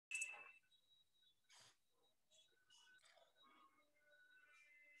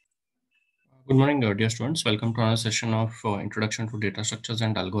Good morning, dear students. Welcome to another session of Introduction to Data Structures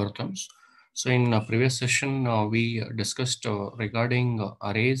and Algorithms. So in previous session, we discussed regarding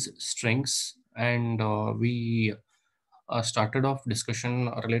arrays, strings, and we started off discussion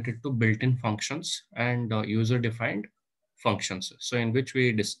related to built-in functions and user-defined functions. So in which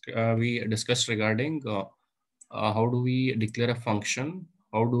we discussed regarding how do we declare a function,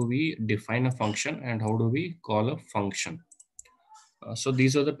 how do we define a function, and how do we call a function. So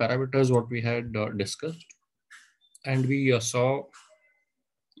these are the parameters what we had discussed, and we saw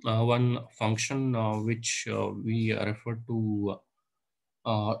one function which we refer to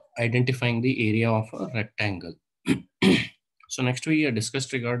identifying the area of a rectangle. So next we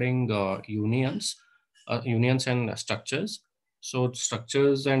discussed regarding unions and structures. So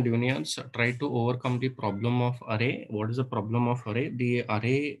structures and unions try to overcome the problem of array. What is the problem of array? The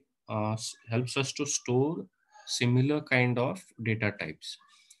array helps us to store similar kind of data types.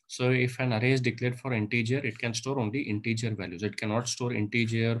 So if an array is declared for integer, it can store only integer values. It cannot store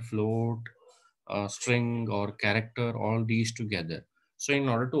integer, float, string, or character, all these together. So in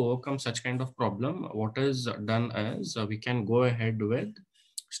order to overcome such kind of problem, what is done is we can go ahead with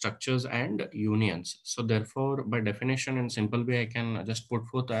structures and unions. So therefore, by definition, in simple way, I can just put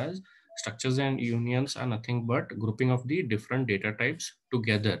forth as structures and unions are nothing but grouping of the different data types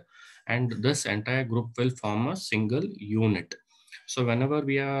together. And this entire group will form a single unit. So whenever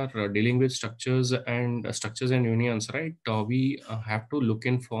we are dealing with structures and unions, right, we have to look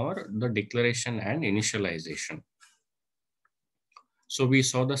in for the declaration and initialization. So we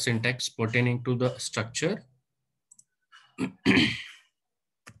saw the syntax pertaining to the structure.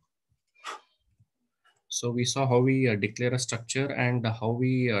 So we saw how we declare a structure and how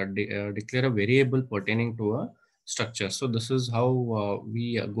we declare a variable pertaining to a structure. So this is how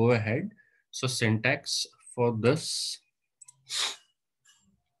we go ahead. So syntax for this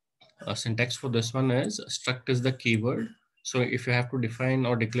one is struct is the keyword. So if you have to define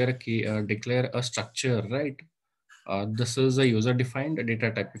or declare a structure, right? This is a user defined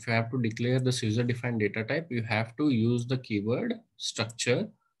data type. If you have to declare this user defined data type, you have to use the keyword structure,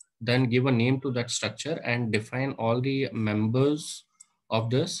 then give a name to that structure and define all the members of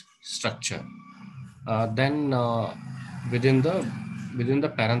this structure. Then within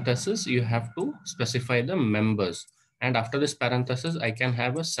the parenthesis, you have to specify the members. And after this parenthesis, I can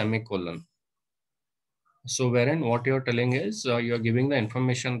have a semicolon. So wherein what you're telling is you're giving the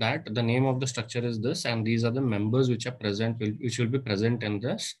information that the name of the structure is this, and these are the members which are which will be present in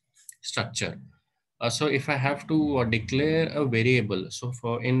this structure. So if I have to declare a variable, so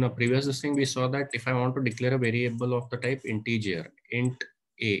for in a previous thing we saw that if I want to declare a variable of the type integer, int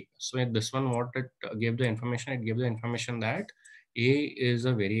a. So in this one, what it gave the information, it gave the information that a is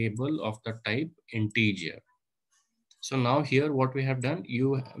a variable of the type integer. So now here what we have done,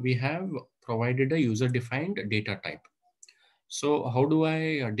 we have provided a user defined data type. So how do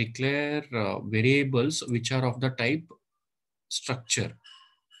I declare variables which are of the type structure?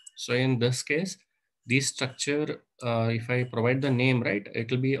 So in this case, this structure, if I provide the name, right,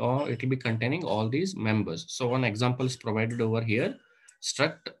 it will be containing all these members. So one example is provided over here.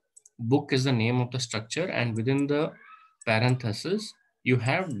 Struct book is the name of the structure, and within the parenthesis, you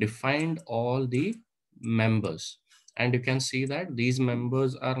have defined all the members. And you can see that these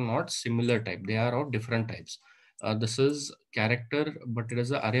members are not similar type. They are of different types. This is character, but it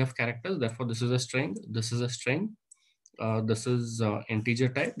is an array of characters. Therefore, this is a string. This is a string. This is integer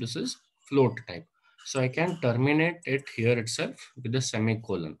type. This is float type. So I can terminate it here itself with a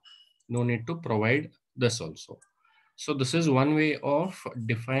semicolon. No need to provide this also. So this is one way of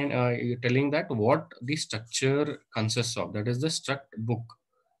telling that what the structure consists of. That is the struct book.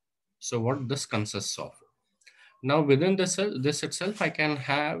 So what this consists of. Now within this itself, I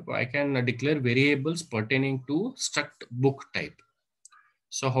can declare variables pertaining to struct book type.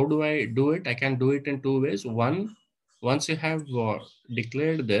 So how do I do it? I can do it in two ways. One, once you have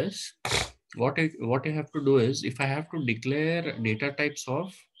declared this, what you have to do is, if I have to declare data types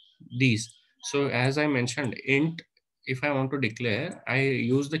of these. So as I mentioned, int, if I want to declare, I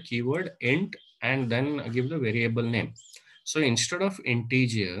use the keyword int and then give the variable name. So instead of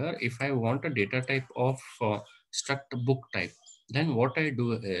integer, if I want a data type of struct book type, then what I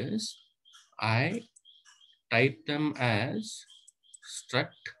do is I type them as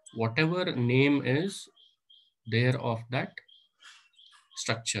struct whatever name is there of that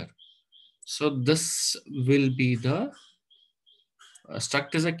structure. So this will be the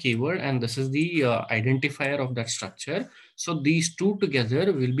struct is a keyword, and this is the identifier of that structure. So these two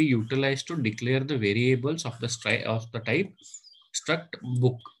together will be utilized to declare the variables of the type struct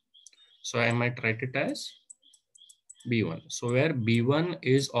book. So I might write it as B1. So where B1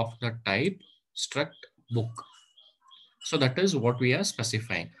 is of the type struct book. So that is what we are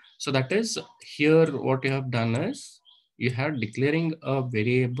specifying. So that is here what you have done is you have declaring a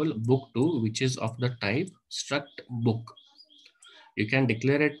variable book2 which is of the type struct book. You can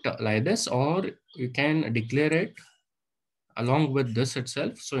declare it like this, or you can declare it along with this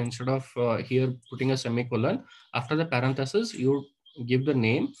itself. So instead of here putting a semicolon, after the parenthesis, you give the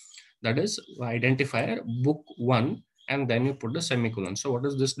name, that is identifier book1, and then you put the semicolon. So what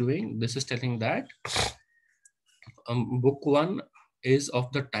is this doing? This is telling that book1 is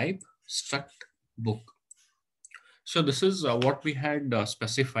of the type struct book. So this is what we had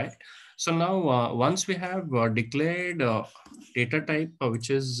specified. So now once we have declared data type which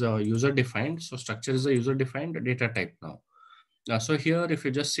is user defined, so structure is a user defined data type now. So here, if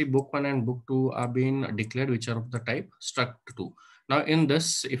you just see book 1 and book 2 are being declared, which are of the type struct2. Now in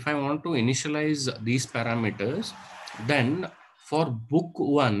this, if I want to initialize these parameters, then for book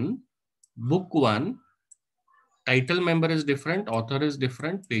 1, title member is different, author is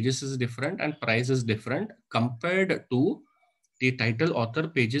different, pages is different, and price is different compared to the title, author,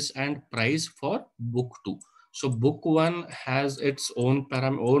 pages, and price for book 2. So book 1 has its own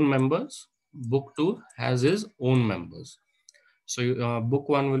own members, book 2 has its own members. So book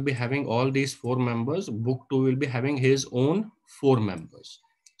 1 will be having all these 4 members, book 2 will be having his own 4 members.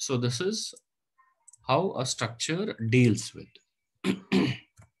 So this is how a structure deals with.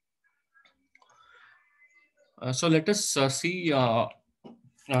 So let us see.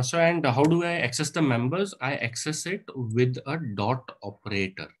 And how do I access the members? I access it with a dot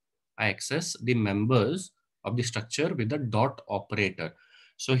operator. I access the members of the structure with a dot operator.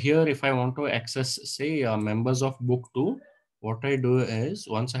 So here, if I want to access, say, members of book 2, what I do is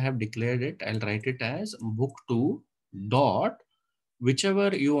once I have declared it, I'll write it as book 2 dot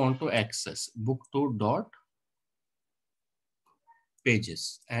whichever you want to access, book 2 dot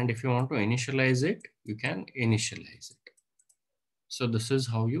pages. And if you want to initialize it, you can initialize it. So this is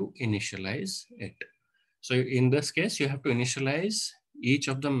how you initialize it. So in this case, you have to initialize each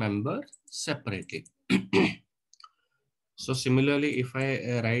of the member separately. So similarly, if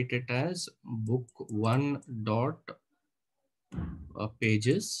I write it as book 1 dot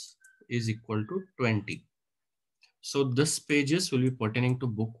pages is equal to 20. So this pages will be pertaining to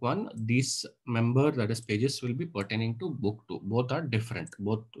book 1. These member, that is pages, will be pertaining to book 2. Both are different.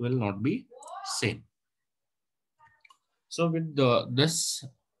 Both will not be same. So with this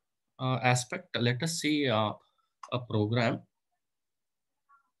aspect, let us see a program.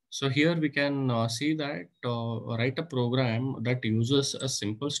 So here we can see that write a program that uses a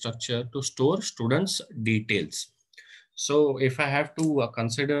simple structure to store students' details. So if I have to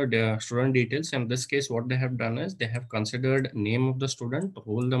consider the student details, in this case, what they have done is they have considered name of the student,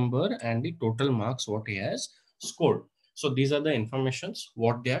 roll number, and the total marks what he has scored. So these are the informations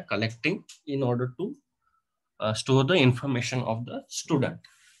what they are collecting in order to store the information of the student.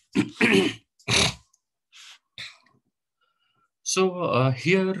 So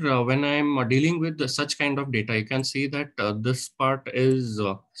here, when I'm dealing with such kind of data, you can see that this part is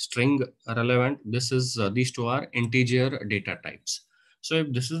string relevant. This is these two are integer data types. So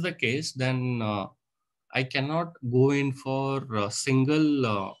if this is the case, then I cannot go in for a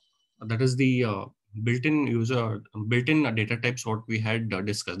single, that is the built-in data types what we had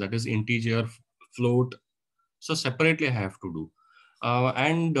discussed, that is integer, float. So separately I have to do.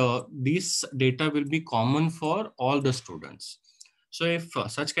 And these data will be common for all the students. So if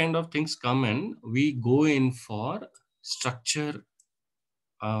such kind of things come in, we go in for structure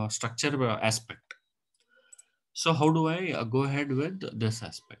aspect. So how do I go ahead with this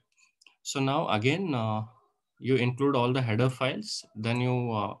aspect? So now again, you include all the header files, then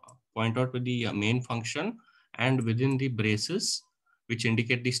you point out with the main function, and within the braces, which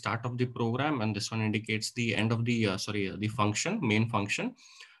indicate the start of the program, and this one indicates the end of the, the function, main function.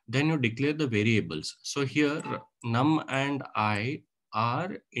 Then you declare the variables. So here num and I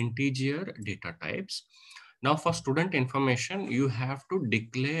are integer data types. Now for student information, you have to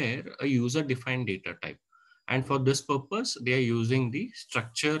declare a user defined data type. And for this purpose, they are using the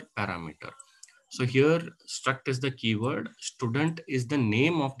structure parameter. So here struct is the keyword, student is the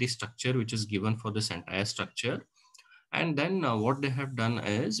name of the structure which is given for this entire structure. And then what they have done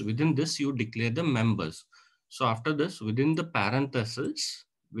is within this you declare the members. So after this, within the parentheses,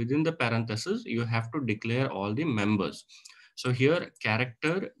 you have to declare all the members. So here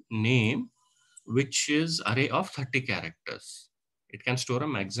character name, which is array of 30 characters. It can store a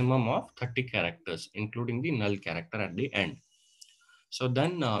maximum of 30 characters, including the null character at the end. So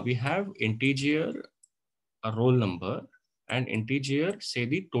then we have integer a roll number and integer, say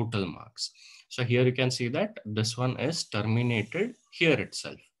the total marks. So here you can see that this one is terminated here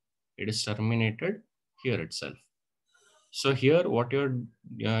itself. It is terminated here itself. So here what you're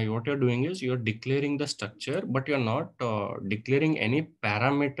doing is you're declaring the structure, but you're not declaring any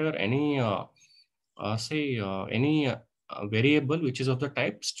parameter, any any variable which is of the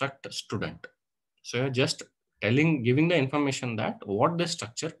type struct student. So you're just giving the information that what the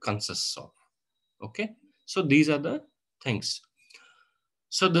structure consists of. Okay. So these are the things.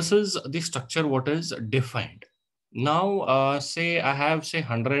 So this is the structure what is defined. Now, say I have say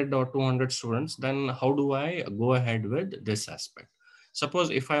 100 or 200 students, then how do I go ahead with this aspect?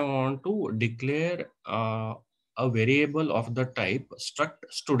 Suppose if I want to declare a variable of the type struct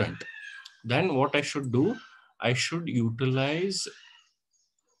student, then what I should do, I should utilize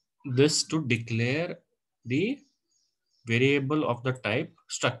this to declare the variable of the type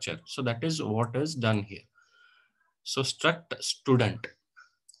structure. So that is what is done here. So struct student.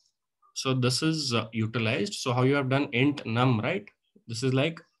 So this is utilized. So how you have done int num, right? This is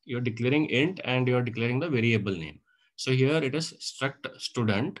like you're declaring int and you're declaring the variable name. So here it is struct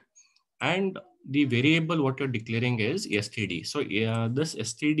student, and the variable what you're declaring is std. So this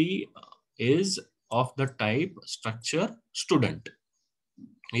std is of the type structure student,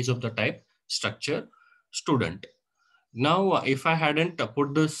 is of the type structure student. Now, if I hadn't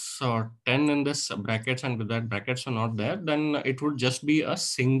put this 10 in this brackets and with that brackets are not there, then it would just be a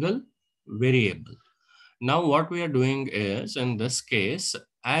single variable. Now, what we are doing is in this case,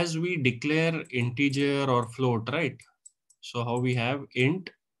 as we declare integer or float, right? So how we have int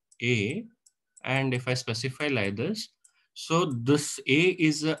a, and if I specify like this, so this a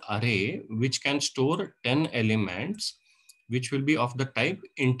is an array which can store 10 elements, which will be of the type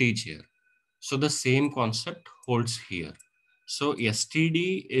integer. So the same concept holds here. So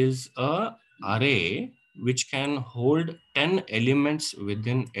std is a array which can hold 10 elements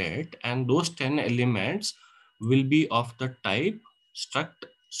within it, and those 10 elements will be of the type struct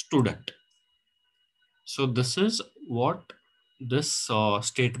student. So this is what this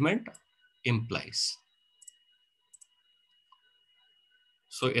statement implies.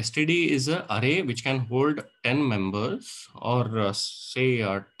 So std is an array which can hold 10 members, or say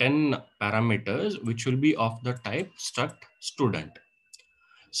 10 parameters, which will be of the type struct student.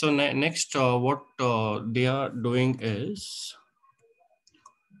 So next, what they are doing is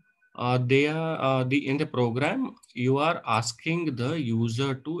in the program, you are asking the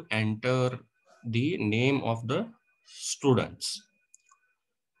user to enter the name of the students.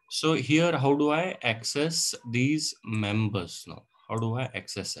 So here, how do I access these members now? How do I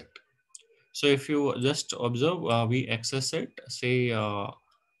access it? So if you just observe, we access it, say how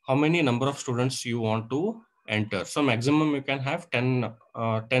many number of students you want to enter. So maximum you can have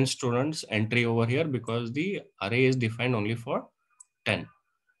 10 students entry over here, because the array is defined only for 10.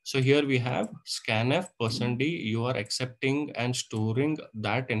 So here we have scanf %d, you are accepting and storing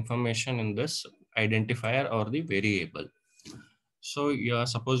that information in this identifier or the variable. So yeah,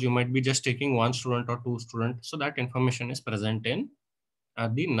 suppose you might be just taking one student or two students. So that information is present in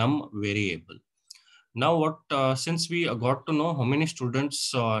the num variable. Now what, since we got to know how many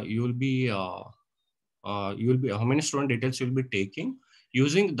students you will be how many student details you'll be taking,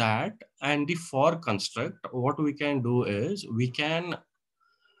 using that and the for construct, what we can do is we can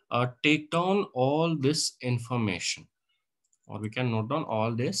take down all this information, or we can note down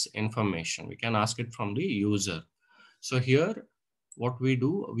all this information. We can ask it from the user. So here what we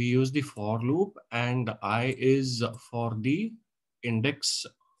do, we use the for loop, and I is for the index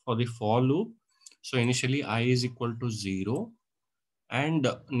for the for loop. So initially I is equal to 0. And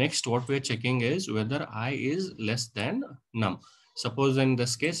next what we're checking is whether I is less than num. Suppose in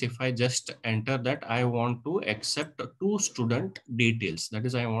this case, if I just enter that I want to accept 2 student details, that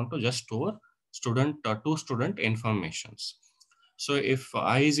is I want to just store student 2 student informations. So if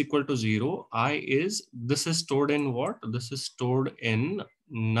I is equal to 0, this is stored in what? This is stored in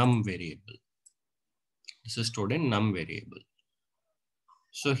num variable. This is stored in num variable.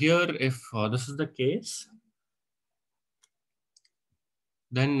 So here, if this is the case,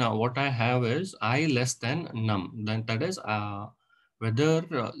 then what I have is I less than num. Then that is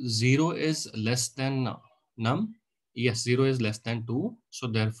whether 0 is less than num. Yes, 0 is less than 2. So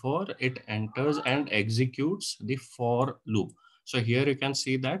therefore it enters and executes the for loop. So here you can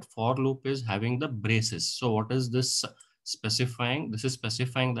see that for loop is having the braces. So what is this specifying? This is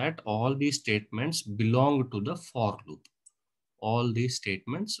specifying that all these statements belong to the for loop. All these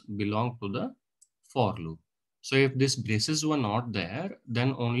statements belong to the for loop. So if these braces were not there,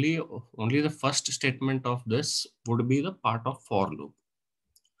 then only the first statement of this would be the part of for loop.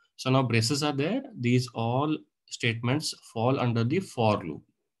 So now braces are there. These all statements fall under the for loop.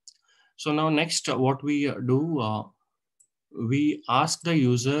 So now next what we do, we ask the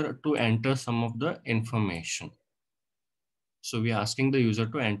user to enter some of the information. So we are asking the user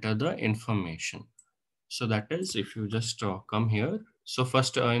to enter the information. So that is, if you just come here. So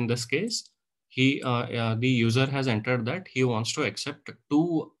first, in this case, the user has entered that he wants to accept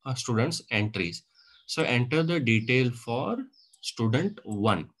two students' entries. So enter the detail for student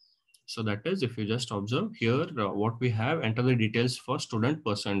 1. So that is, if you just observe here, what we have, enter the details for student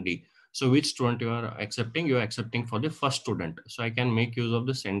person D. So which student you are accepting? You are accepting for the first student. So I can make use of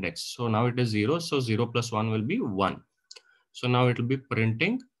this index. So now it is 0. So 0 plus 1 will be 1. So now it will be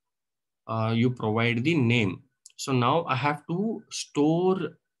printing. You provide the name. So now I have to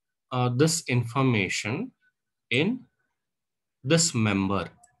store this information in this member.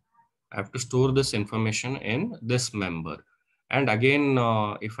 I have to store this information in this member. And again,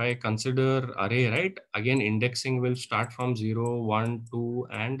 if I consider array, right, again, indexing will start from 0, 1, 2,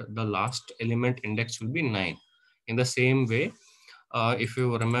 and the last element index will be 9. In the same way, if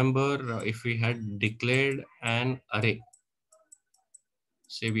you remember, if we had declared an array,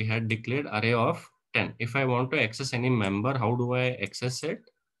 say we had declared array of 10. If I want to access any member, how do I access it?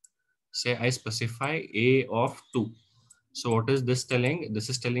 Say I specify a of 2. So what is this telling? This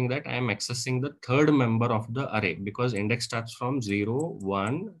is telling that I am accessing the third member of the array because index starts from 0,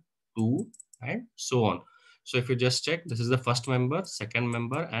 1, 2, and so on. So if you just check, this is the first member, second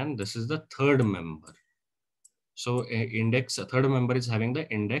member, and this is the third member. So third member is having the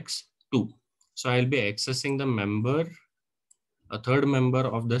index 2. So I'll be accessing the member, a third member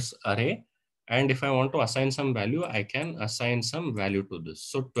of this array. And if I want to assign some value, I can assign some value to this.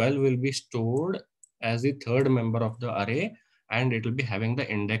 So 12 will be stored as the third member of the array, and it will be having the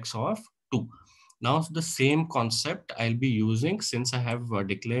index of 2. Now the same concept I'll be using since I have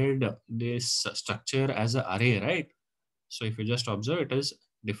declared this structure as an array, right? So if you just observe, it is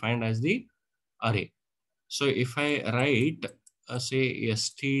defined as the array. So if I write, say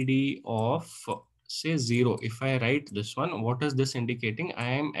std of say 0, if I write this one, what is this indicating? I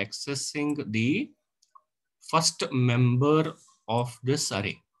am accessing the first member of this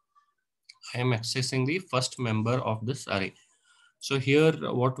array. I am accessing the first member of this array. So here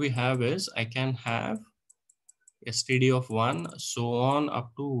what we have is I can have std of 1, so on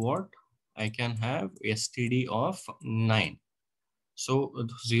up to what? I can have std of 9. So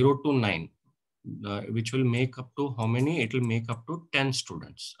 0 to 9. Which will make up to how many? It will make up to 10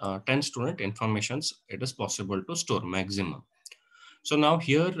 students. 10 student informations it is possible to store maximum. So now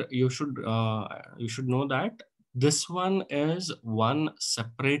here you should know that this one is one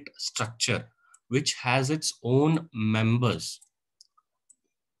separate structure which has its own members.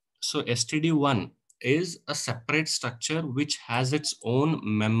 So std1 is a separate structure which has its own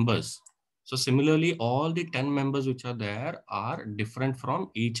members. So similarly, all the 10 members which are there are different from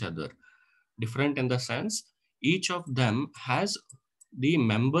each other. Different in the sense each of them has the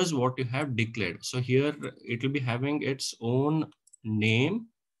members what you have declared. So here it will be having its own name.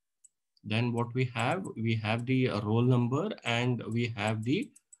 Then what we have the roll number and we have the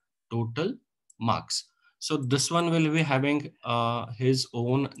total marks. So this one will be having his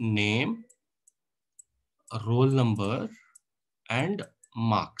own name, roll number, and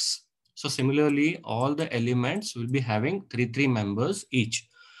marks. So similarly, all the elements will be having three members each.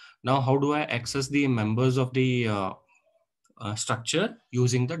 Now, how do I access the members of the structure?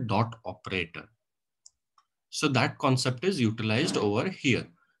 Using the dot operator. So that concept is utilized over here.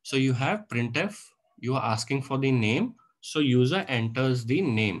 So you have printf, you are asking for the name. So user enters the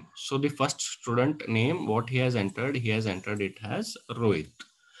name. So the first student name, what he has entered it as Rohit.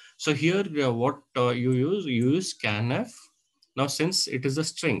 So here what you use scanf. Now since it is a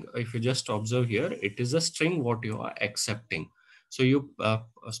string, if you just observe here, it is a string what you are accepting. So you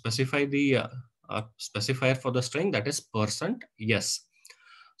specify the specifier for the string, that is %yes.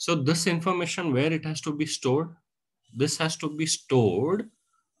 So this information where it has to be stored, this has to be stored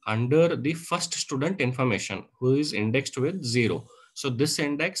under the first student information who is indexed with 0. So this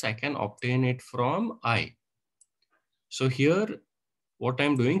index I can obtain it from I. So here what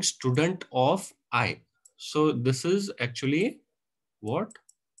I'm doing, student of I. So this is actually what?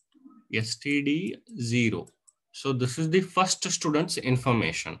 std0. So this is the first student's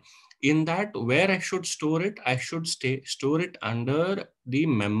information. In that, where I should store it, I should store it under the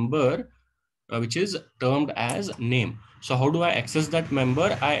member which is termed as name. So how do I access that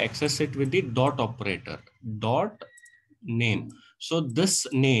member? I access it with the dot operator, dot name. So this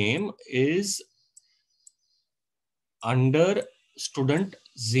name is under student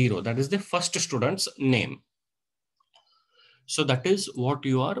 0. That is the first student's name. So that is what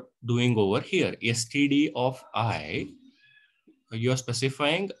you are doing over here. std of I you are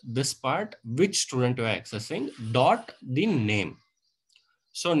specifying this part, which student you are accessing, dot the name.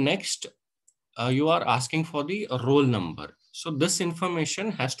 So next, you are asking for the roll number. So this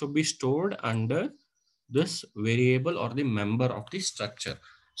information has to be stored under this variable or the member of the structure.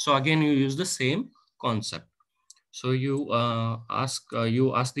 So again, you use the same concept. So you ask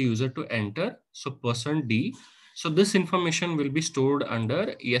the user to enter. So person D. So this information will be stored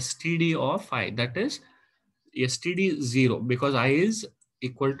under std of I. That is std 0, because I is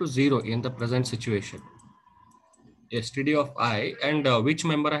equal to 0 in the present situation. Std of I, and which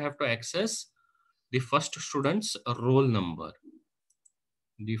member I have to access? The first student's roll number.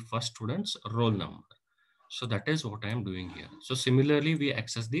 The first student's roll number. So that is what I am doing here. So similarly, we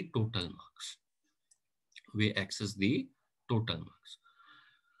access the total marks. We access the total marks.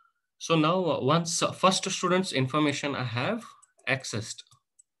 So now once first student's information I have accessed,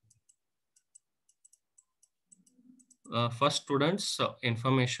 first student's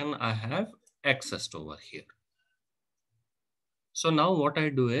information I have accessed over here. So now what I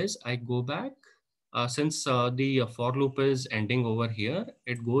do is I go back, since the for loop is ending over here,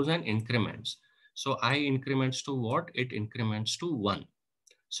 it goes and increments. So I increments to what? It increments to 1.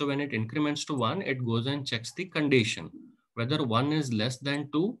 So when it increments to 1, it goes and checks the condition. Whether 1 is less than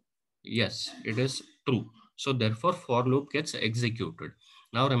 2, yes, it is true. So therefore for loop gets executed.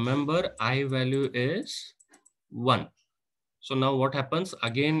 Now remember, I value is 1. So now what happens?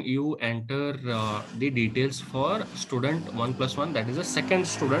 Again, you enter the details for student 1 plus 1, that is the second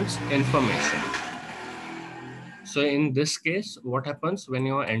student's information. So in this case, what happens when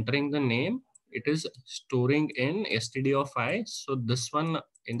you are entering the name? It is storing in std of I. So this one,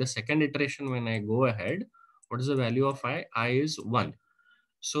 in the second iteration, when I go ahead, what is the value of I? I is 1.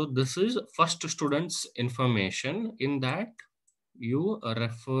 So this is first student's information. In that, you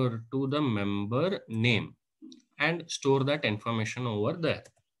refer to the member name and store that information over there.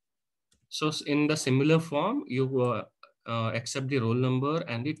 So in the similar form, you accept the roll number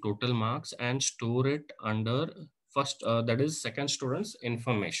and the total marks and store it under first, that is second student's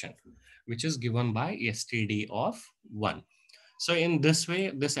information, which is given by std of 1. So in this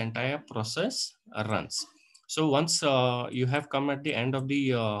way, this entire process runs. So once you have come at the end of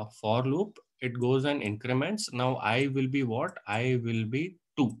the for loop, it goes and increments. Now I will be what? I will be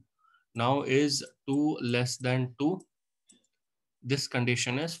 2. Now is 2 less than 2? This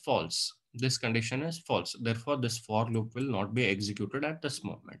condition is false. This condition is false. Therefore, this for loop will not be executed at this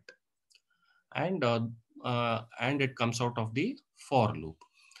moment. And it comes out of the for loop.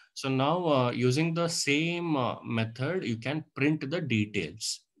 So now using the same method, you can print the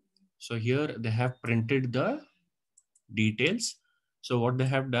details. So here they have printed the details. So what they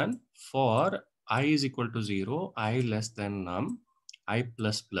have done, for I is equal to 0, I less than num, I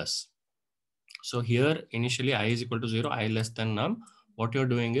plus plus. So here initially I is equal to 0, I less than num. What you're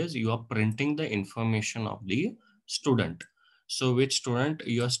doing is you are printing the information of the student. So which student?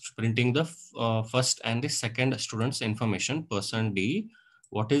 You are printing the first and the second student's information, person D.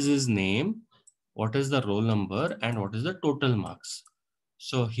 What is his name? What is the roll number? And what is the total marks?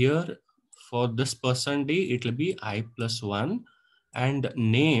 So here for this person D, it will be I plus 1. And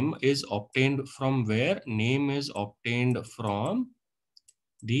name is obtained from where? Name is obtained from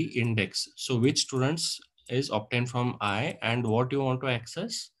the index. So which students is obtained from I, and what you want to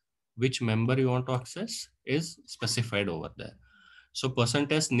access, which member you want to access is specified over there. So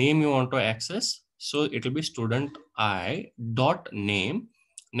percentage name you want to access. So it will be student I dot name.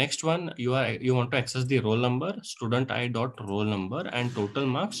 Next one, you want to access the roll number, student I dot roll number, and total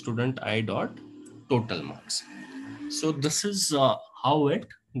marks, student I dot total marks. So this is how it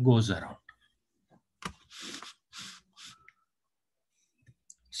goes around.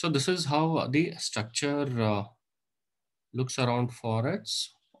 So this is how the structure looks around for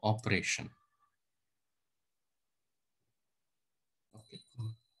its operation. Okay.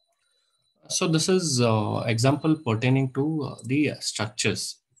 So this is example pertaining to the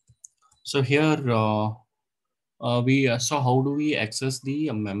structures. So here we saw how do we access the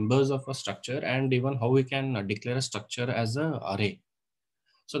members of a structure, and even how we can declare a structure as an array.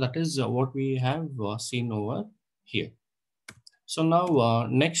 So that is what we have seen over here. So now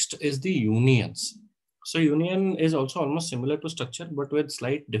next is the unions. So union is also almost similar to structure, but with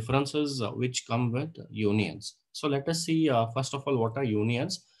slight differences which come with unions. So let us see first of all what are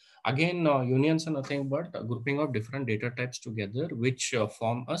unions. Again, unions are nothing but a grouping of different data types together which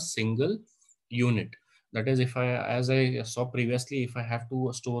form a single unit. That is, if I, as I saw previously, if I have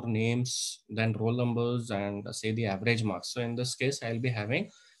to store names, then roll numbers, and say the average marks. So in this case, I'll be having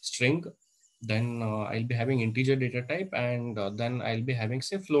string, then I'll be having integer data type, and then I'll be having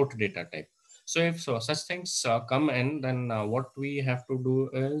say float data type. So if such things come in, then what we have to do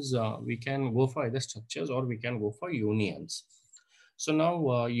is we can go for either structures or we can go for unions. So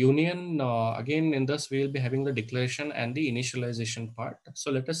now union, again in this we will be having the declaration and the initialization part.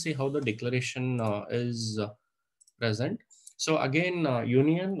 So let us see how the declaration is present. So again,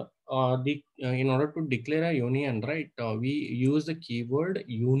 union, in order to declare a union, right, we use the keyword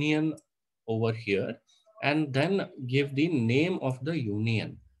union over here and then give the name of the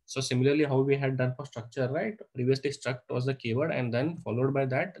union. So similarly, how we had done for structure, right? Previously, struct was the keyword and then followed by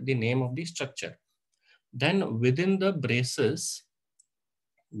that, the name of the structure. Then within the braces,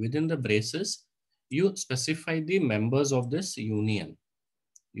 you specify the members of this union.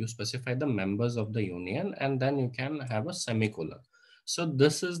 You specify the members of the union and then you can have a semicolon. So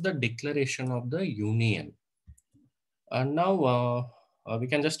this is the declaration of the union. And now we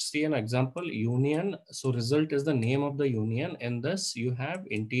can just see an example union. So result is the name of the union. In this you have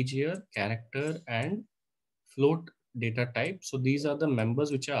integer, character and float data type. So these are the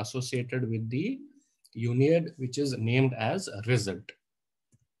members which are associated with the union which is named as result.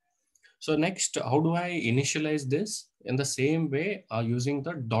 So next, how do I initialize this? In the same way using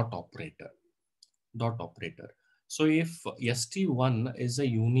the dot operator. So if st1 is a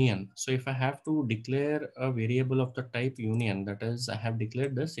union, so if I have to declare a variable of the type union, that is I have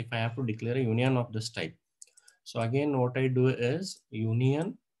declared this, if I have to declare a union of this type. So again, what I do is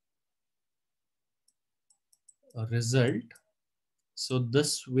union result. So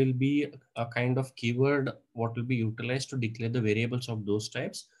this will be a kind of keyword what will be utilized to declare the variables of those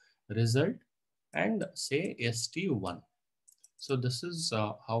types, result and say st1. So this is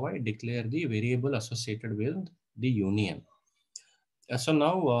how I declare the variable associated with the union. So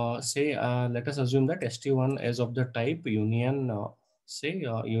now say let us assume that st1 is of the type union, say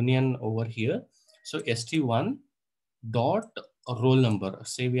union over here. So st1 dot roll number.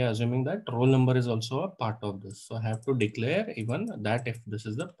 Say we are assuming that roll number is also a part of this. So I have to declare even that if this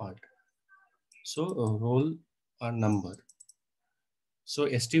is the part. So roll number. So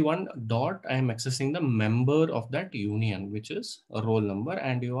st1 dot, I am accessing the member of that union, which is a roll number,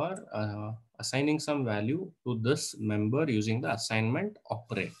 and you are assigning some value to this member using the assignment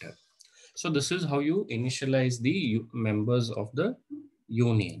operator. So this is how you initialize the members of the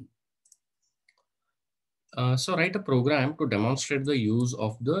union. So write a program to demonstrate the use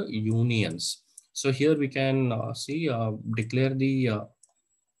of the unions. So here we can see declare the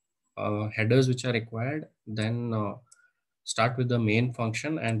headers which are required, then start with the main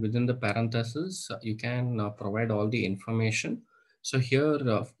function, and within the parentheses you can provide all the information. So here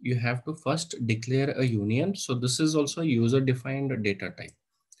you have to first declare a union. So this is also a user defined data type.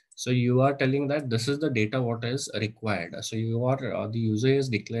 So you are telling that this is the data what is required. So you are the user is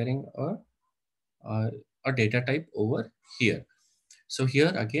declaring a data type over here. So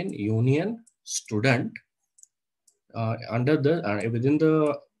here again union student, under the within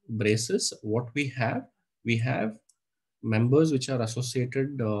the braces what we have members which are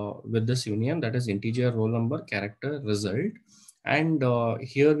associated with this union, that is integer, roll number, character, result. And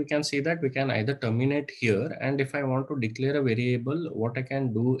here we can see that we can either terminate here, and if I want to declare a variable, what I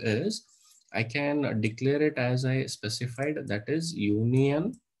can do is I can declare it as I specified, that is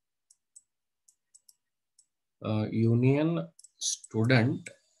union union student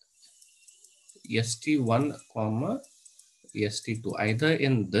st1 comma st2, either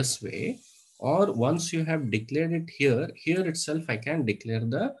in this way, or once you have declared it here itself I can declare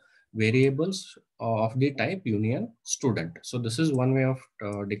the variables of the type union student. So this is one way of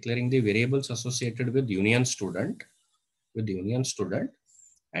declaring the variables associated with union student,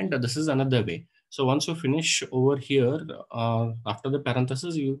 and this is another way. So once you finish over here, after the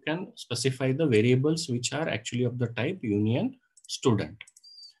parentheses you can specify the variables which are actually of the type union student.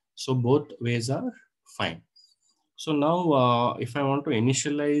 So both ways are fine. So now if I want to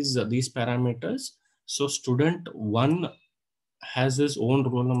initialize these parameters, so student 1 has his own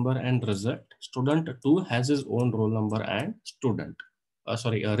roll number and result. Student 2 has his own roll number and result.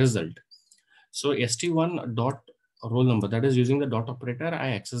 So st1 dot roll number, that is using the dot operator,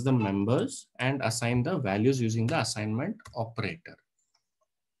 I access the members and assign the values using the assignment operator.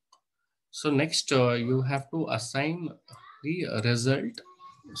 So next you have to assign the result.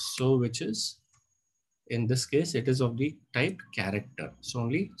 So which is, in this case, it is of the type character. So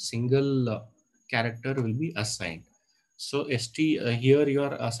only single character will be assigned. So here you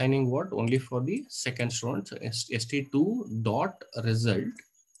are assigning what? Only for the second student. So st2 dot result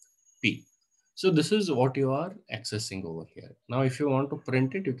p. So this is what you are accessing over here. Now, if you want to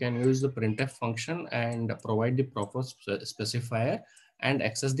print it, you can use the printf function and provide the proper specifier and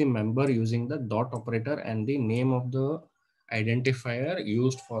access the member using the dot operator and the name of the identifier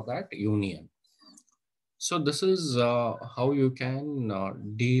used for that union. So this is how you can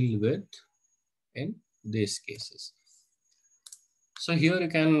deal with in these cases. So here you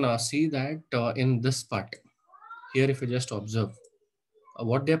can see that in this part, here if you just observe,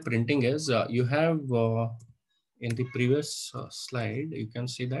 what they're printing is you have in the previous slide, you can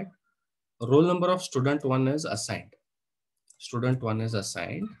see that roll number of student one is assigned. Student one is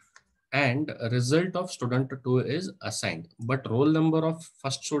assigned and result of student two is assigned, but roll number of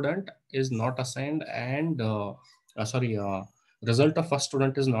first student is not assigned and result of first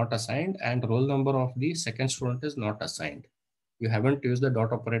student is not assigned and roll number of the second student is not assigned. You haven't used the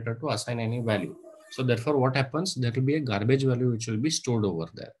dot operator to assign any value. So therefore what happens, there will be a garbage value which will be stored over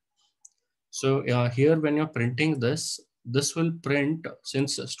there. So here when you're printing this, this will print,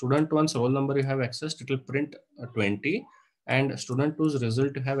 since student one's roll number you have accessed, it will print 20, and student two's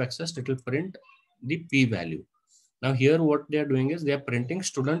result you have accessed, it will print the p value. Now here what they are doing is they are printing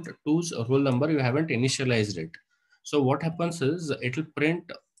student two's roll number, you haven't initialized it. So what happens is it will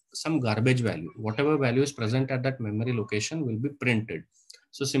print some garbage value. Whatever value is present at that memory location will be printed.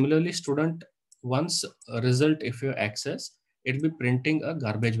 So similarly, student one's result, if you access, it will be printing a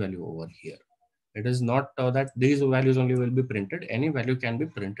garbage value over here. It is not that these values only will be printed. Any value can be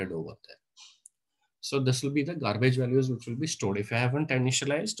printed over there. So this will be the garbage values which will be stored. If you haven't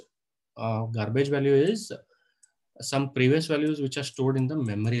initialized, garbage value is some previous values which are stored in the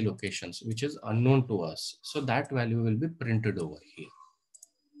memory locations, which is unknown to us. So that value will be printed over here.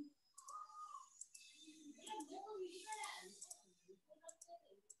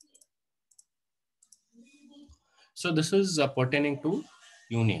 So this is pertaining to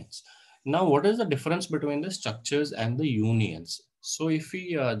unions. Now, what is the difference between the structures and the unions? So if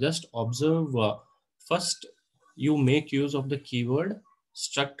we just observe, first you make use of the keyword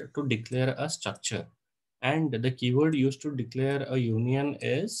struct to declare a structure, and the keyword used to declare a union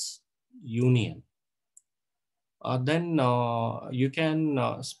is union. Then you can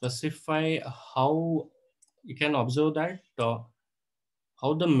specify how you can observe that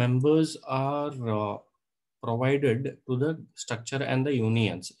how the members are provided to the structure and the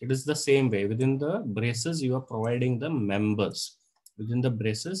unions. It is the same way. Within the braces, you are providing the members. Within the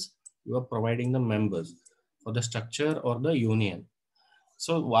braces, you are providing the members for the structure or the union.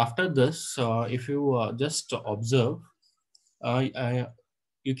 So after this, if you just observe,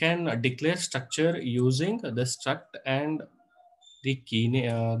 you can declare structure using the struct and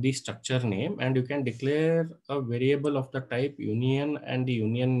the structure name, and you can declare a variable of the type union and the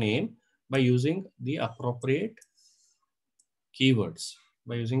union name by using the appropriate keywords.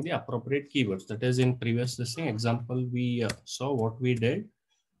 That is, in previous listening example, we saw what we did.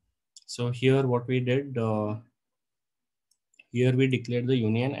 So here what we did, here we declared the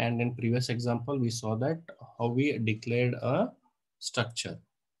union, and in previous example we saw that how we declared a structure.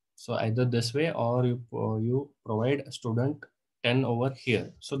 So either this way or you provide student 10 over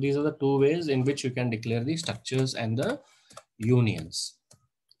here. So these are the two ways in which you can declare the structures and the unions.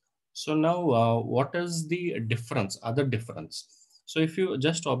 So now what is the difference, other difference? So if you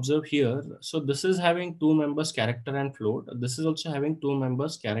just observe here, so this is having two members character and float. This is also having two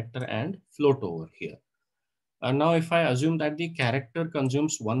members character and float over here. And now if I assume that the character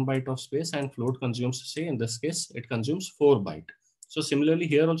consumes 1 byte of space and float consumes, say in this case, it consumes 4 byte. So similarly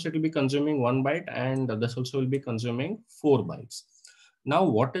here also it will be consuming 1 byte, and this also will be consuming 4 bytes. Now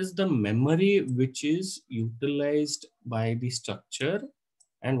what is the memory which is utilized by the structure,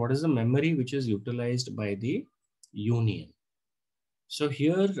 and what is the memory which is utilized by the union? So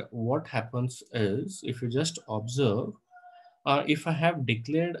here what happens is, if you just observe, if I have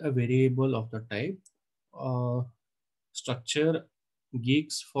declared a variable of the type structure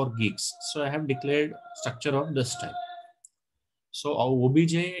geeks for geeks, so I have declared structure of this type. So our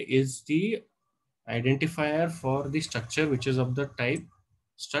obj is the identifier for the structure which is of the type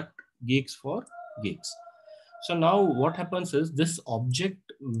struct geeks for geeks. So now what happens is this object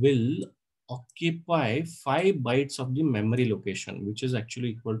will occupy 5 bytes of the memory location, which is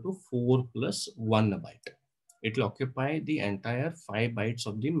actually equal to 4 plus 1 byte. It will occupy the entire 5 bytes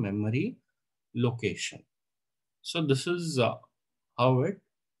of the memory location. So this is how it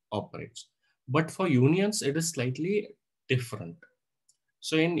operates. But for unions, it is slightly different.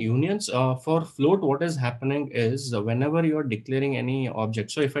 So in unions, for float, what is happening is whenever you are declaring any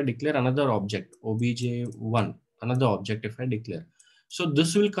object. So if I declare another object, obj1, another object, if I declare, so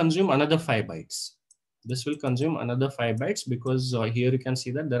this will consume another 5 bytes. This will consume another 5 bytes because here you can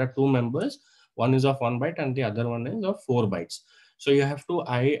see that there are two members. One is of 1 byte and the other one is of 4 bytes. So you have to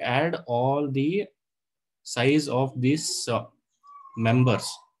add all the size of these members.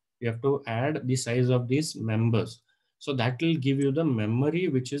 You have to add the size of these members. So that will give you the memory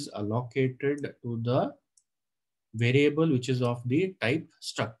which is allocated to the variable which is of the type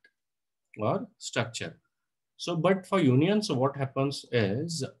struct or structure. So, but for unions, what happens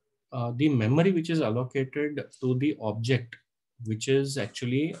is the memory which is allocated to the object, which is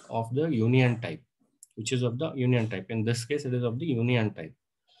actually of the union type, which is of the union type. In this case, it is of the union type.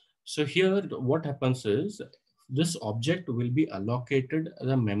 So here, what happens is this object will be allocated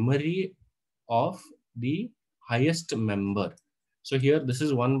the memory of the highest member. So here, this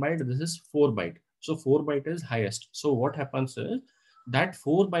is 1 byte, this is 4 byte. So 4 byte is highest. So what happens is that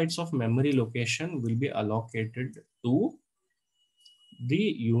 4 bytes of memory location will be allocated to the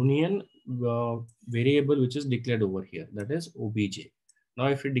union variable which is declared over here, that is obj. Now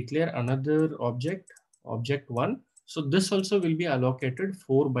if we declare another object, object1, so this also will be allocated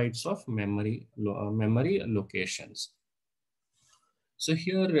 4 bytes of memory locations. So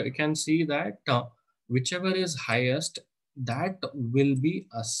here you can see that whichever is highest, that will be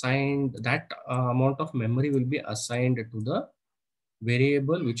assigned, that amount of memory will be assigned to the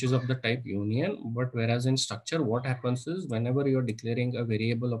variable which is of the type union. But whereas in structure, what happens is whenever you're declaring a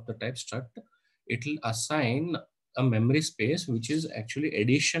variable of the type struct, it will assign a memory space which is actually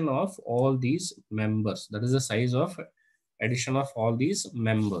addition of all these members. That is the size of addition of all these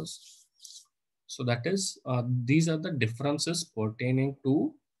members. So that is, these are the differences pertaining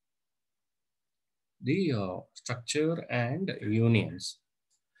to the structure and unions.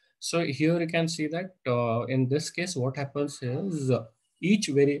 So here you can see that in this case, what happens is each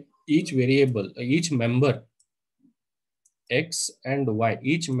variable, each member X and Y,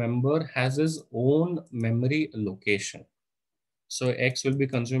 each member has his own memory location. So X will be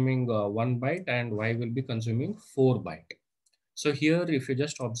consuming 1 byte and Y will be consuming 4 byte. So here, if you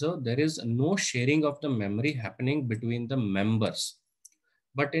just observe, there is no sharing of the memory happening between the members.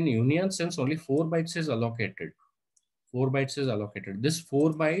 But in union sense, only 4 bytes is allocated. 4 bytes is allocated. This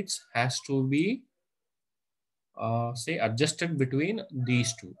 4 bytes has to be say adjusted between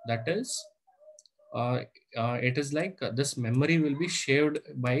these two. That is, uh, it is like this memory will be shared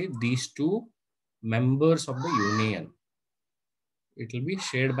by these two members of the union. It will be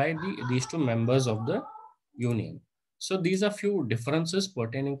shared by these two members of the union. So these are few differences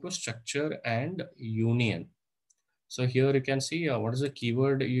pertaining to structure and union. So here you can see what is the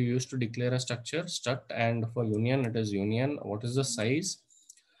keyword you use to declare a structure, struct, and for union, it is union. What is the size?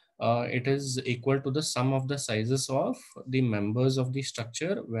 It is equal to the sum of the sizes of the members of the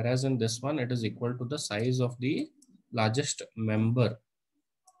structure, whereas in this one, it is equal to the size of the largest member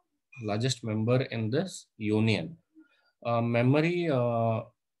in this union. Memory,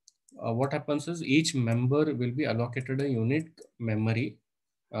 what happens is each member will be allocated a unique memory.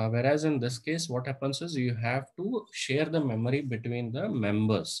 Whereas in this case, what happens is you have to share the memory between the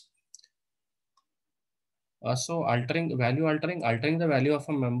members. So altering the value of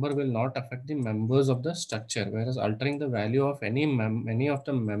a member will not affect the members of the structure, whereas altering the value of any of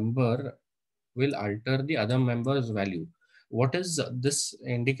the member will alter the other member's value. What is this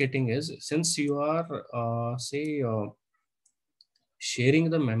indicating is, since you are sharing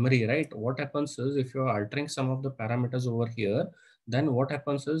the memory, right? What happens is if you are altering some of the parameters over here, then what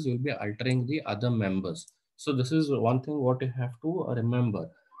happens is you'll be altering the other members. So this is one thing what you have to remember.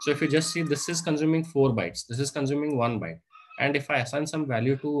 So if you just see, this is consuming 4 bytes, this is consuming 1 byte. And if I assign some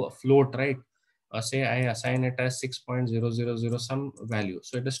value to a float, right? Say I assign it as 6.000 some value.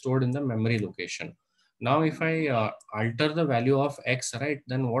 So it is stored in the memory location. Now, if I alter the value of X, right,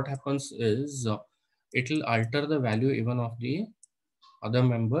 then what happens is it will alter the value even of the other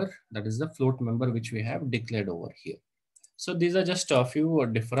member, that is the float member which we have declared over here. So these are just a few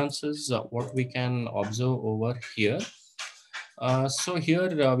differences what we can observe over here. So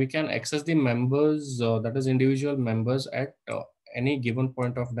here we can access the members, that is individual members at any given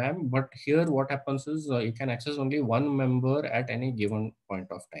point of time. But here what happens is you can access only one member at any given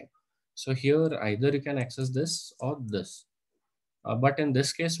point of time. So here either you can access this or this. But in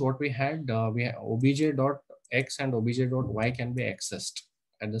this case, what we have obj.x and obj.y can be accessed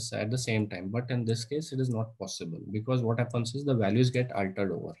at the same time. But in this case, it is not possible because what happens is the values get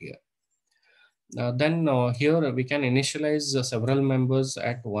altered over here. Then here we can initialize several members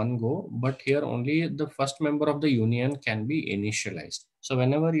at one go, but here only the first member of the union can be initialized. So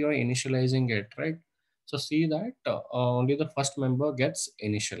whenever you are initializing it, right? So see that only the first member gets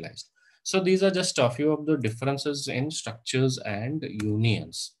initialized. So these are just a few of the differences in structures and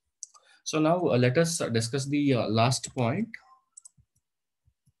unions. So now let us discuss the last point.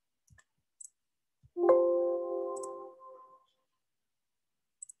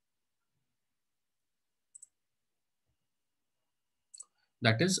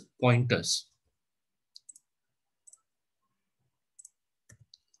 That is pointers.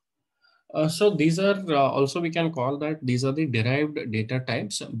 So these are also we can call that these are the derived data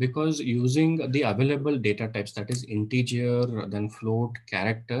types, because using the available data types, that is integer, then float,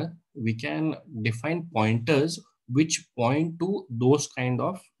 character, we can define pointers which point to those kind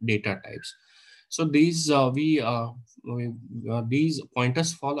of data types. So these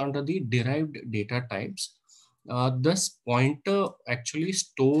pointers fall under the derived data types. This pointer actually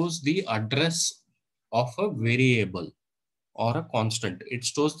stores the address of a variable or a constant. It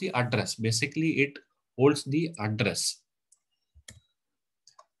stores the address. Basically, it holds the address.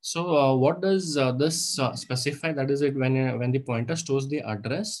 So what does this specify? That is it, when the pointer stores the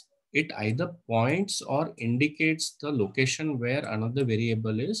address, it either points or indicates the location where another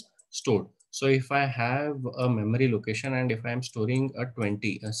variable is stored. So if I have a memory location and if I am storing a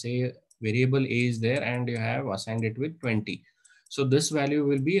 20, say variable A is there and you have assigned it with 20. So this value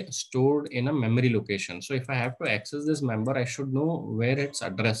will be stored in a memory location. So if I have to access this member, I should know where its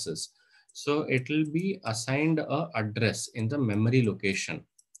address is. So it will be assigned a address in the memory location.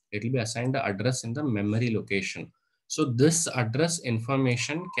 It will be assigned the address in the memory location. So this address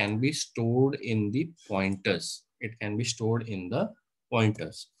information can be stored in the pointers. It can be stored in the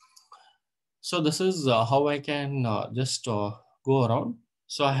pointers. So this is how I can just go around.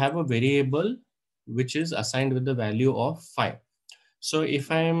 So I have a variable which is assigned with the value of 5. So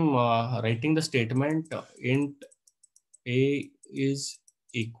if I am writing the statement int a is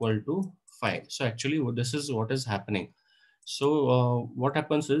equal to 5. So actually this is what is happening. So what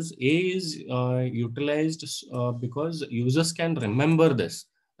happens is A is utilized because users can remember this.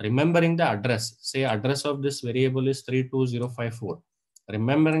 Remembering the address, say address of this variable is 32054.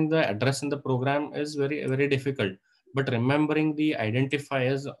 Remembering the address in the program is very difficult, but remembering the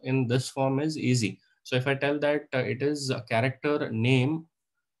identifiers in this form is easy. So if I tell that it is a character name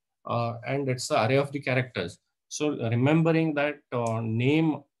and it's the array of the characters. So remembering that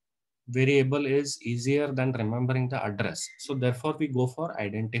name variable is easier than remembering the address. So therefore we go for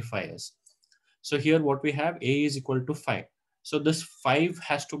identifiers. So here what we have, A is equal to 5. So this 5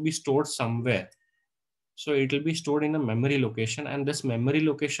 has to be stored somewhere. So it will be stored in a memory location, and this memory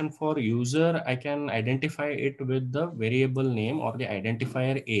location for user, I can identify it with the variable name or the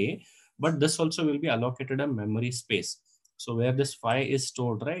identifier A, but this also will be allocated a memory space. So where this 5 is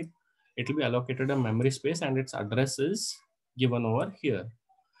stored, right? It will be allocated a memory space and its address is given over here.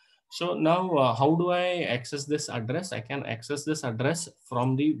 So now how do I access this address? I can access this address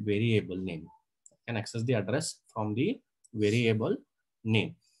from the variable name. I can access the address from the variable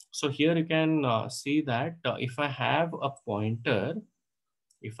name. So here you can see that if I have a pointer,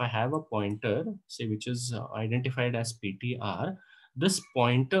 say which is identified as PTR, this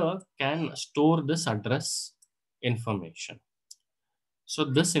pointer can store this address information. So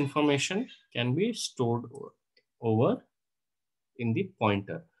this information can be stored over in the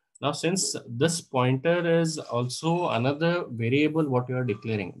pointer. Now, since this pointer is also another variable, what you are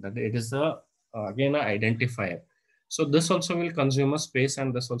declaring, that it is a again an identifier. So this also will consume a space,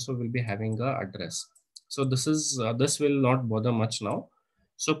 and this also will be having a address. So this will not bother much now.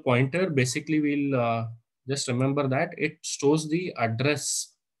 So pointer basically will just remember that it stores the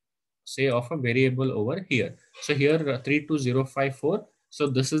address, say of a variable over here. So here 32054. So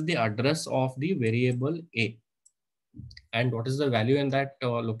this is the address of the variable A, and what is the value in that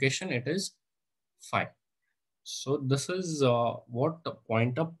location? It is 5. So this is what the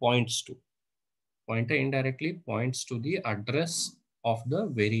pointer points to. Pointer indirectly points to the address of the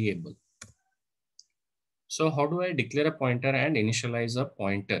variable. So how do I declare a pointer and initialize a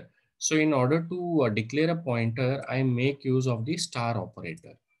pointer? So in order to declare a pointer, I make use of the star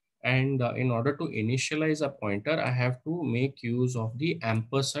operator. And in order to initialize a pointer, I have to make use of the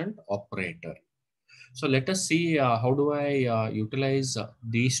ampersand operator. So let us see how do I utilize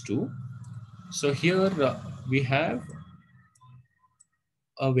these two. So here we have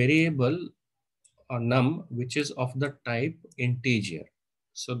a variable num which is of the type integer.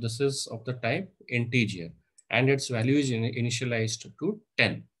 So this is of the type integer and its value is initialized to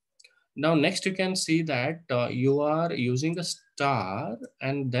 10. Now next you can see that you are using a star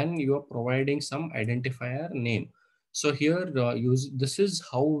and then you are providing some identifier name. So here this is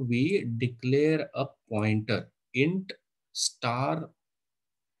how we declare a pointer, int star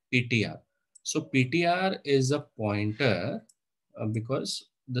PTR. So PTR is a pointer because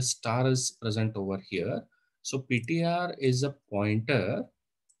the star is present over here. So PTR is a pointer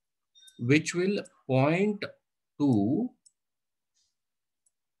which will point to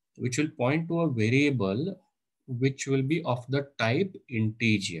a variable which will be of the type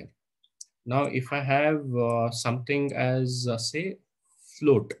integer. Now, if I have something as say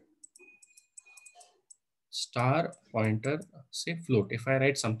float. star pointer, say float. If I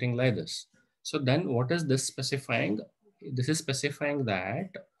write something like this, so then what is this specifying? This is specifying that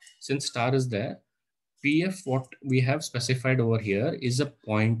since star is there, PF, what we have specified over here is a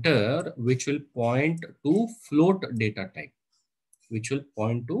pointer which will point to float data type, which will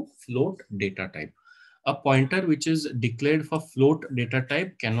point to float data type. A pointer which is declared for float data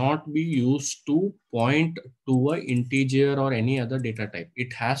type cannot be used to point to a integer or any other data type.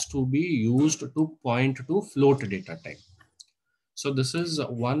 It has to be used to point to float data type. So this is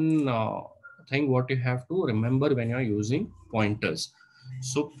one thing what you have to remember when you are using pointers.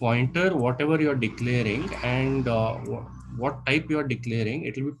 So pointer, whatever you are declaring and what type you are declaring,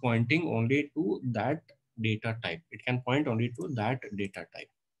 it will be pointing only to that data type. It can point only to that data type.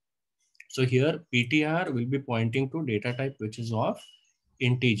 So here PTR will be pointing to data type which is of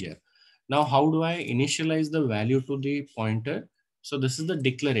integer. Now how do I initialize the value to the pointer? So this is the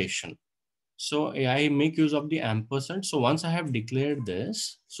declaration. So I make use of the ampersand. So once I have declared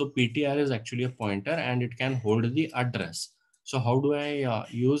this, so PTR is actually a pointer and it can hold the address. So how do I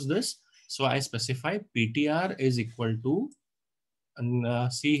use this? So I specify PTR is equal to,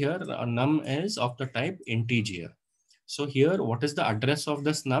 see here, num is of the type integer. So here, what is the address of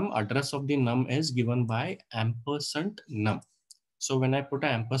this num? Address of the num is given by ampersand num. So when I put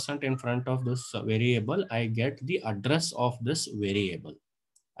an ampersand in front of this variable, I get the address of this variable.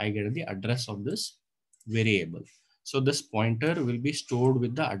 I get the address of this variable. So this pointer will be stored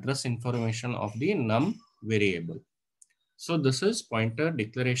with the address information of the num variable. So this is pointer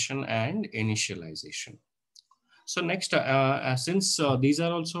declaration and initialization. So next, since these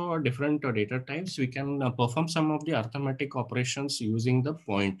are also different data types, we can perform some of the arithmetic operations using the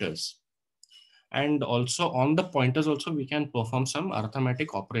pointers. And also on the pointers also we can perform some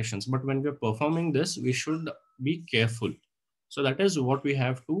arithmetic operations. But when we're performing this, we should be careful. So that is what we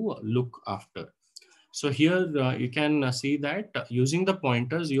have to look after. So here you can see that using the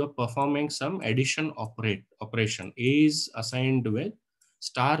pointers, you are performing some addition operation. A is assigned with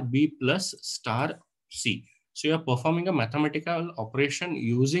star B plus star C. So you are performing a mathematical operation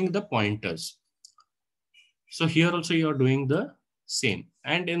using the pointers. So here also you are doing the same.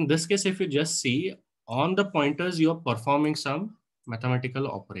 And in this case, if you just see on the pointers, you are performing some mathematical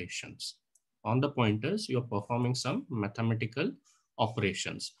operations. On the pointers, you are performing some mathematical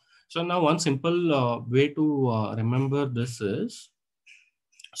operations. So now one simple way to remember this is,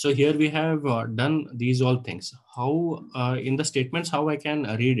 so here we have done these all things. How in the statements, how I can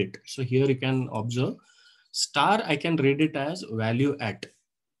read it. So here you can observe star, I can read it as value at.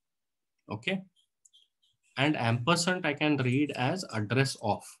 Okay. And ampersand I can read as address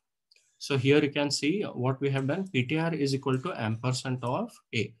of. So here you can see what we have done. PTR is equal to ampersand of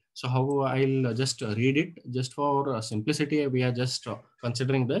A. So how I'll just read it, just for simplicity, we are just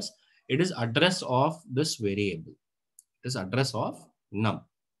considering this. It is address of this variable. It is address of num.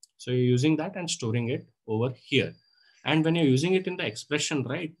 So you're using that and storing it over here. And when you're using it in the expression,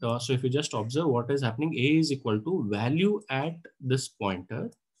 right? So if you just observe what is happening, A is equal to value at this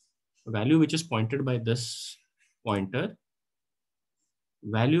pointer, value which is pointed by this pointer,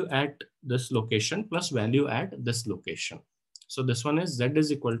 value at this location plus value at this location. So this one is Z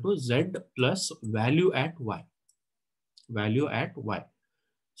is equal to Z plus value at Y. Value at Y.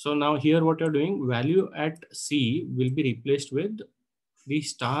 So now here what you're doing, value at C will be replaced with the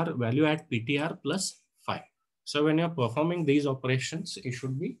star value at PTR plus 5. So when you're performing these operations, you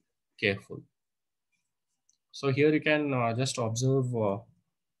should be careful. So here you can just observe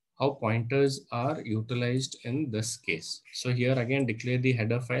how pointers are utilized in this case. So here again, declare the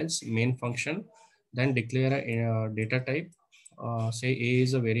header files, main function, then declare a data type. Say A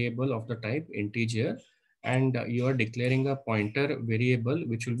is a variable of the type integer, and you are declaring a pointer variable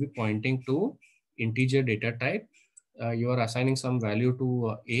which will be pointing to integer data type. You are assigning some value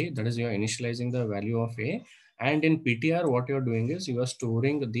to A, that is you are initializing the value of A. And in PTR, what you're doing is you are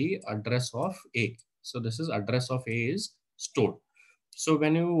storing the address of A. So this is address of A is stored. So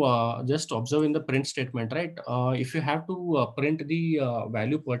when you just observe in the print statement, right? If you have to print the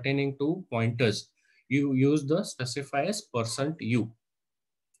value pertaining to pointers, you use the specifiers %u.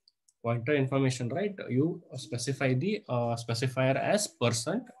 Pointer information, right? You specify the specifier as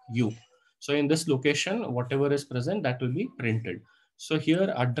 %u. So in this location, whatever is present, that will be printed. So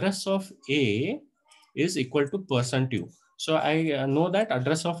here address of A is equal to %u. So I know that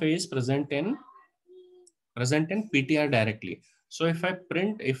address of A is present in PTR directly. So if I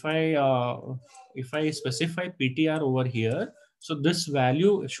print, if I specify PTR over here, so this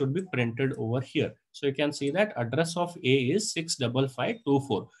value should be printed over here. So you can see that address of A is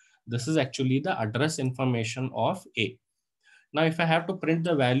 65524. This is actually the address information of A. Now, if I have to print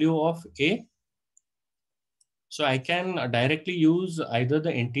the value of A, So I can directly use either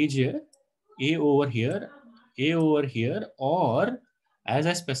the integer a over here, or as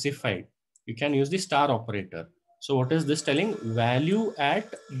I specified, you can use the star operator. So what is this telling? Value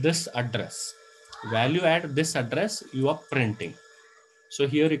at this address. Value at this address you are printing. So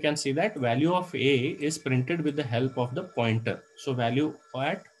here you can see that value of a is printed with the help of the pointer. So value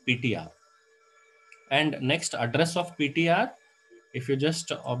at PTR. And next address of PTR, if you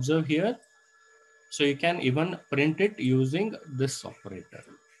just observe here, so you can even print it using this operator.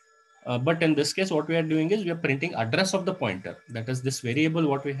 But in this case, what we are doing is we are printing address of the pointer. That is this variable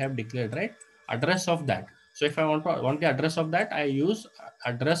what we have declared, right? Address of that. So if I want the address of that, I use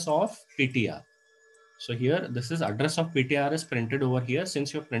address of PTR. So here, this is address of PTR is printed over here.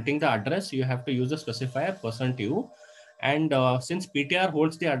 Since you're printing the address, you have to use the specifier %u. And since PTR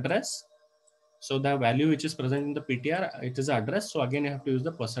holds the address, so the value which is present in the PTR, it is address. So again, you have to use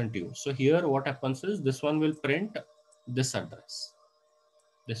the %u. So here what happens is this one will print this address.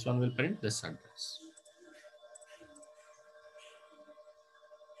 This one will print this address.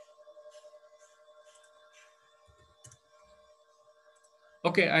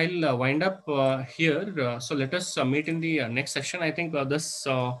 Okay, I'll wind up here. So let us meet in the next session. I think this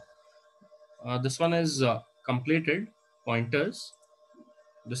one is completed, pointers.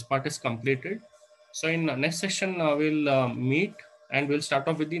 This part is completed. So in next session, we'll meet and we'll start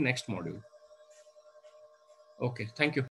off with the next module. Okay, thank you.